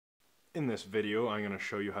In this video, I'm going to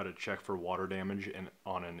show you how to check for water damage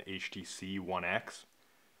on an HTC One X.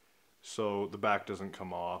 So the back doesn't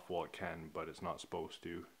come off, well it can, but it's not supposed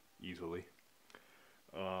to easily.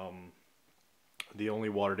 The only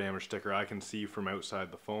water damage sticker I can see from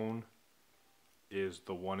outside the phone is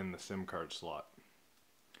the one in the SIM card slot.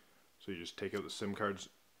 So you just take out the SIM card's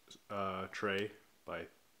tray by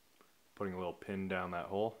putting a little pin down that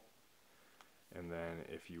hole, and then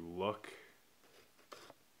if you look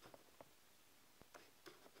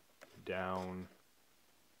down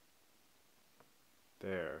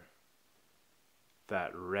there,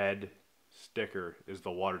 that red sticker is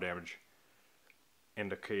the water damage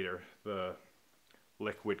indicator, the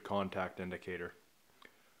liquid contact indicator.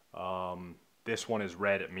 This one is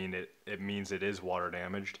red. It means it is water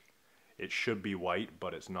damaged. It should be white,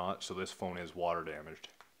 but it's not, so this phone is water damaged.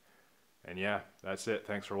 And yeah, that's it.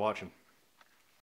 Thanks for watching.